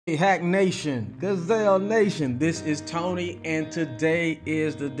Hey, Hack Nation, Gazelle Nation, this is Tony, and today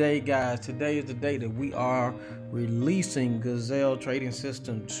is the day, guys. Today is the day that we are releasing Gazelle Trading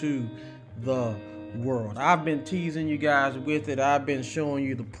System to the world. I've been teasing you guys with it. I've been showing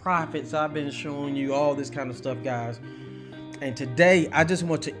you the profits. I've been showing you all this kind of stuff, guys. And today, I just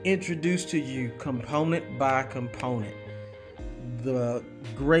want to introduce to you, component by component, the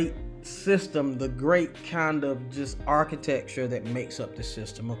great system, the great kind of just architecture that makes up the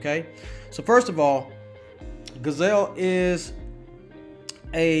system. Okay, so first of all, Gazelle is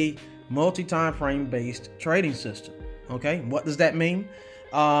a multi-time frame based trading system. Okay, what does that mean?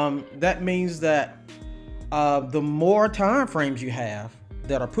 That means that the more time frames you have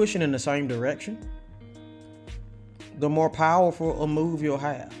that are pushing in the same direction, the more powerful a move you'll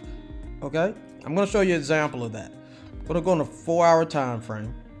have. Okay, I'm going to show you an example of that. I'm going to go on a 4-hour time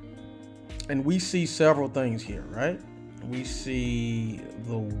frame. And we see several things here, right? We see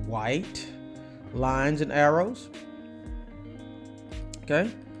the white lines and arrows.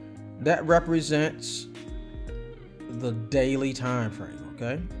 Okay, that represents the daily time frame.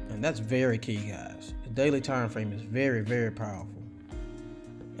 Okay, and that's very key, guys. The daily time frame is very, very powerful.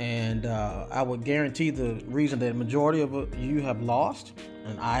 And I would guarantee the reason that the majority of you have lost,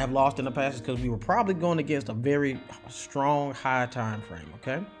 and I have lost in the past, is because we were probably going against a very strong high time frame.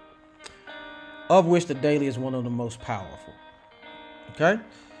 Okay, of which the daily is one of the most powerful. Okay,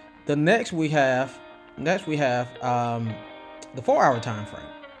 the next we have the 4-hour time frame.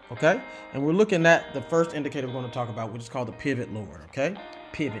 Okay, and we're looking at the first indicator we're going to talk about, which is called the pivot lord. Okay,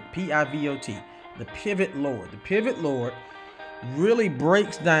 pivot, P-I-V-O-T, the pivot lord. The pivot lord really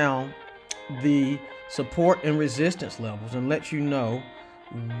breaks down the support and resistance levels and lets you know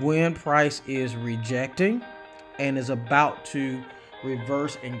when price is rejecting and is about to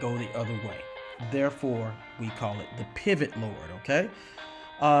reverse and go the other way. Therefore, we call it the pivot lord. Okay,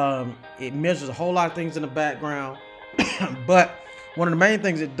 it measures a whole lot of things in the background, but one of the main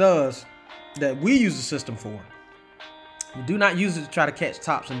things it does that we use the system for, we do not use it to try to catch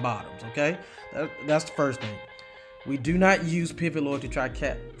tops and bottoms. Okay, that's the first thing. We do not use pivot lord to try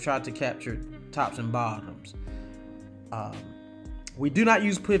to capture tops and bottoms. We do not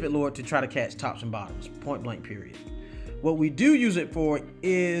use pivot lord to try to catch tops and bottoms. Point blank. Period. What we do use it for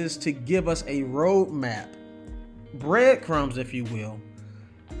is to give us a roadmap, breadcrumbs, if you will,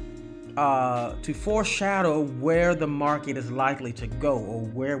 to foreshadow where the market is likely to go or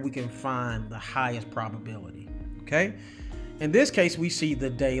where we can find the highest probability. Okay, in this case, we see the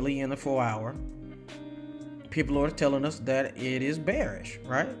daily and the 4-hour. Pivot lord is telling us that it is bearish,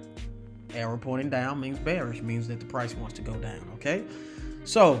 right? Arrow pointing down means bearish, means that the price wants to go down. Okay,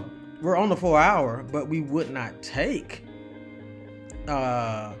 so we're on the 4-hour, but we would not take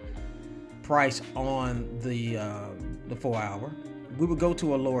price on the 4-hour. We would go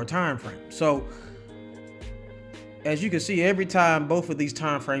to a lower time frame. So as you can see, every time both of these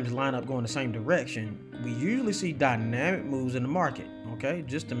time frames line up going the same direction, we usually see dynamic moves in the market. Okay,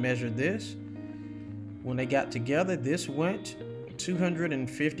 just to measure this, when they got together, this went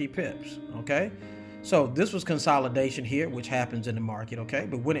 250 pips. Okay, so this was consolidation here, which happens in the market. Okay,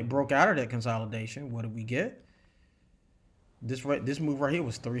 but when it broke out of that consolidation, what did we get? This move right here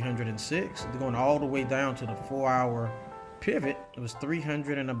was 306. Going all the way down to the 4-hour pivot, it was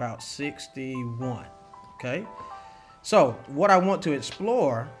 361. Okay, so what I want to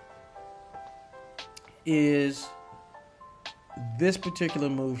explore is this particular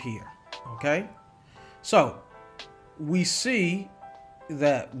move here. Okay, so we see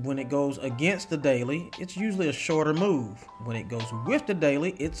that when it goes against the daily, it's usually a shorter move. When it goes with the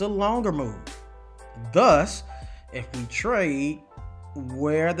daily, it's a longer move. Thus, if we trade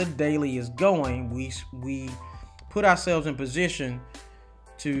where the daily is going, we put ourselves in position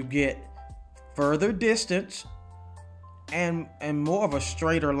to get further distance and more of a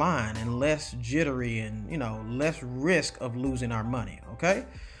straighter line and less jittery and, you know, less risk of losing our money. Okay,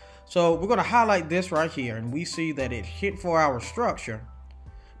 so we're going to highlight this right here, and we see that it hit 4-hour structure.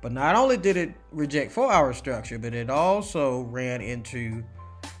 But not only did it reject 4-hour structure, but it also ran into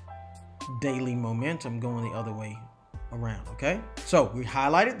daily momentum going the other way around. Okay, so we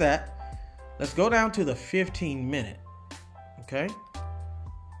highlighted that. Let's go down to the 15-minute. Okay,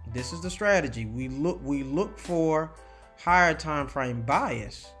 this is the strategy. We look for higher time frame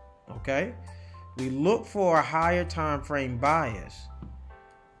bias. Okay, we look for a higher time frame bias.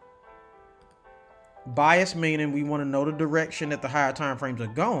 Bias meaning we want to know the direction that the higher time frames are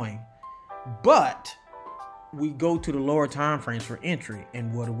going, but we go to the lower time frames for entry.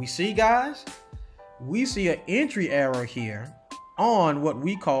 And what do we see, guys? We see an entry arrow here on what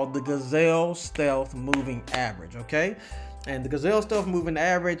we call the Gazelle stealth moving average. Okay, And the Gazelle stuff moving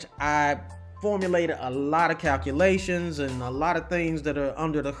average, I formulated a lot of calculations and a lot of things that are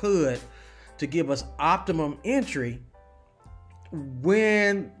under the hood to give us optimum entry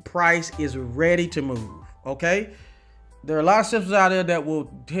when price is ready to move. Okay, there are a lot of systems out there that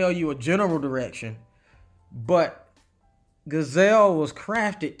will tell you a general direction, but Gazelle was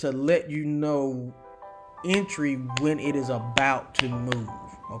crafted to let you know entry when it is about to move.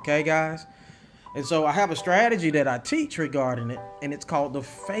 Okay, guys. And so I have a strategy that I teach regarding it, and it's called the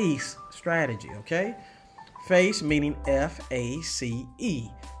FACE strategy, okay? FACE meaning F-A-C-E.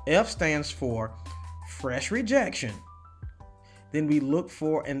 F stands for fresh rejection. Then we look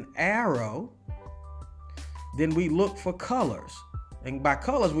for an arrow. Then we look for colors. And by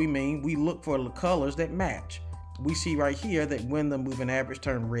colors, we mean we look for the colors that match. We see right here that when the moving average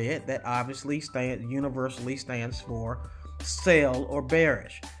turned red, that obviously universally stands for sell or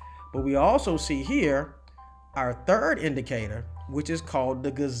bearish. But we also see here our third indicator, which is called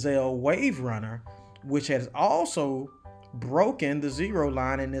the Gazelle wave runner, which has also broken the zero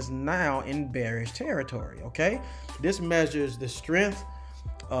line and is now in bearish territory. Okay, this measures the strength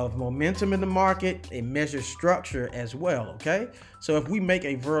of momentum in the market. It measures structure as well. Okay, so if we make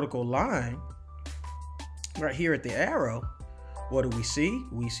a vertical line right here at the arrow, what do we see?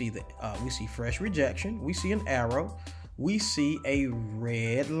 We see fresh rejection. We see an arrow. We see a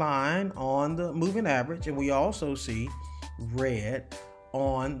red line on the moving average, and we also see red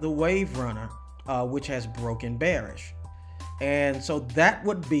on the wave runner, which has broken bearish. And so that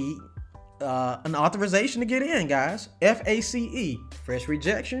would be an authorization to get in, guys. FACE, fresh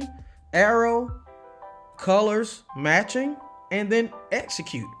rejection, arrow, colors matching, and then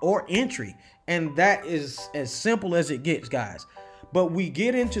execute or entry. And that is as simple as it gets, guys. But we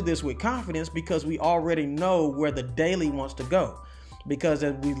get into this with confidence because we already know where the daily wants to go. Because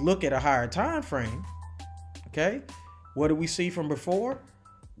as we look at a higher time frame, okay, what do we see from before?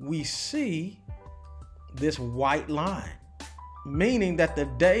 We see this white line, meaning that the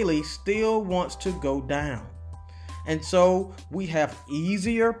daily still wants to go down. And so we have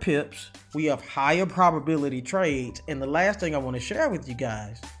easier pips, we have higher probability trades. And the last thing I want to share with you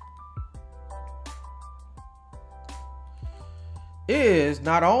guys is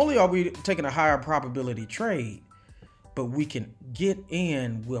not only are we taking a higher probability trade, but we can get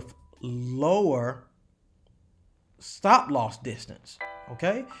in with lower stop loss distance.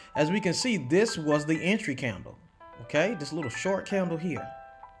 Okay, as we can see, this was the entry candle. Okay, this little short candle here.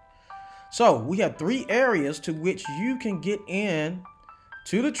 So we have three areas to which you can get in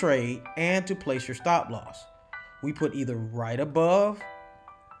to the trade and to place your stop loss. We put either right above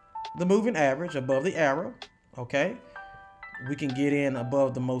the moving average, above the arrow. Okay, we can get in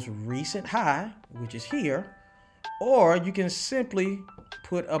above the most recent high, which is here, or you can simply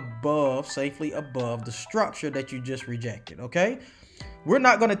put above, safely above the structure that you just rejected. Okay, we're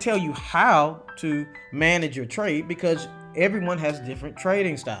not going to tell you how to manage your trade because everyone has different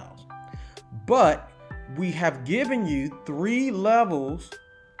trading styles, but we have given you 3 levels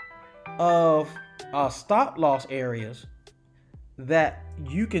of stop loss areas that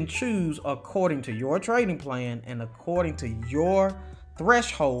you can choose according to your trading plan and according to your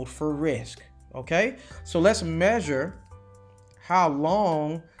threshold for risk. Okay, so let's measure how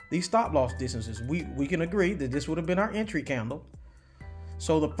long these stop loss distances. We can agree that this would have been our entry candle.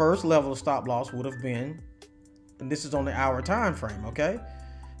 So the first level of stop loss would have been, and this is on the hour time frame. Okay,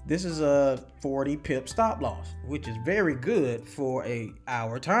 this is a 40 pip stop loss, which is very good for a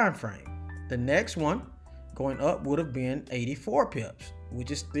hour time frame. The next one going up would have been 84 pips,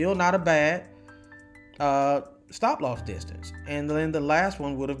 which is still not a bad stop loss distance. And then the last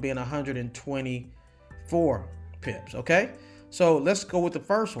one would have been 124 pips. Okay, so let's go with the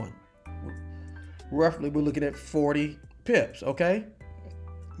first one. Roughly, we're looking at 40 pips. Okay,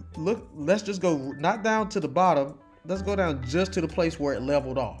 look, let's just go not down to the bottom. Let's go down just to the place where it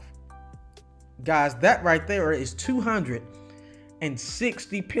leveled off. Guys, that right there is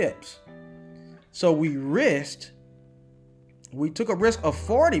 260 pips. So we took a risk of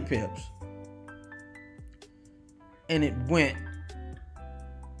 40 pips and it went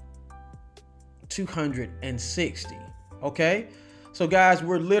 260. Okay, so guys,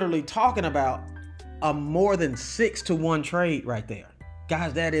 we're literally talking about a more than 6-to-1 trade right there.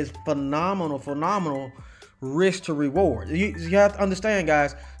 Guys, that is phenomenal risk to reward. You have to understand,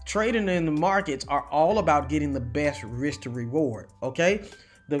 guys, trading in the markets are all about getting the best risk to reward. Okay,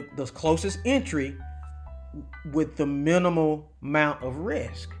 the closest entry with the minimal amount of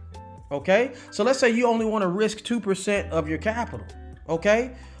risk. Okay, so let's say you only want to risk 2% of your capital.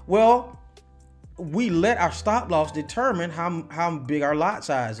 Okay, well, we let our stop loss determine how big our lot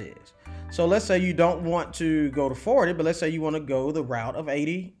size is. So let's say you don't want to go to 40, but let's say you want to go the route of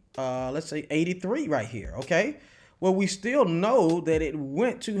 80, let's say 83 right here, okay? Well, we still know that it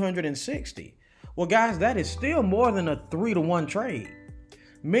went 260. Well, guys, that is still more than a 3-to-1 trade,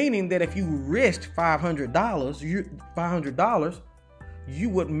 meaning that if you risked $500, you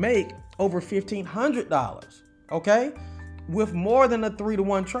would make over $1,500, okay? With more than a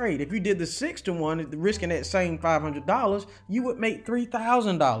 3-to-1 trade. If you did the 6-to-1, risking that same $500, you would make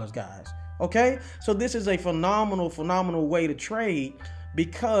 $3,000, guys. Okay, so this is a phenomenal way to trade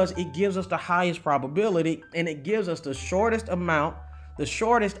because it gives us the highest probability and it gives us the shortest amount, the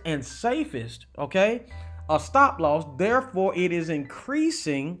shortest and safest, okay, a stop loss. Therefore, it is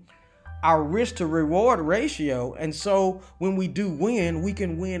increasing our risk to reward ratio. And so when we do win, we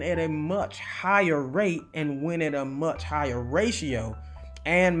can win at a much higher rate and win at a much higher ratio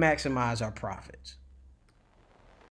and maximize our profits.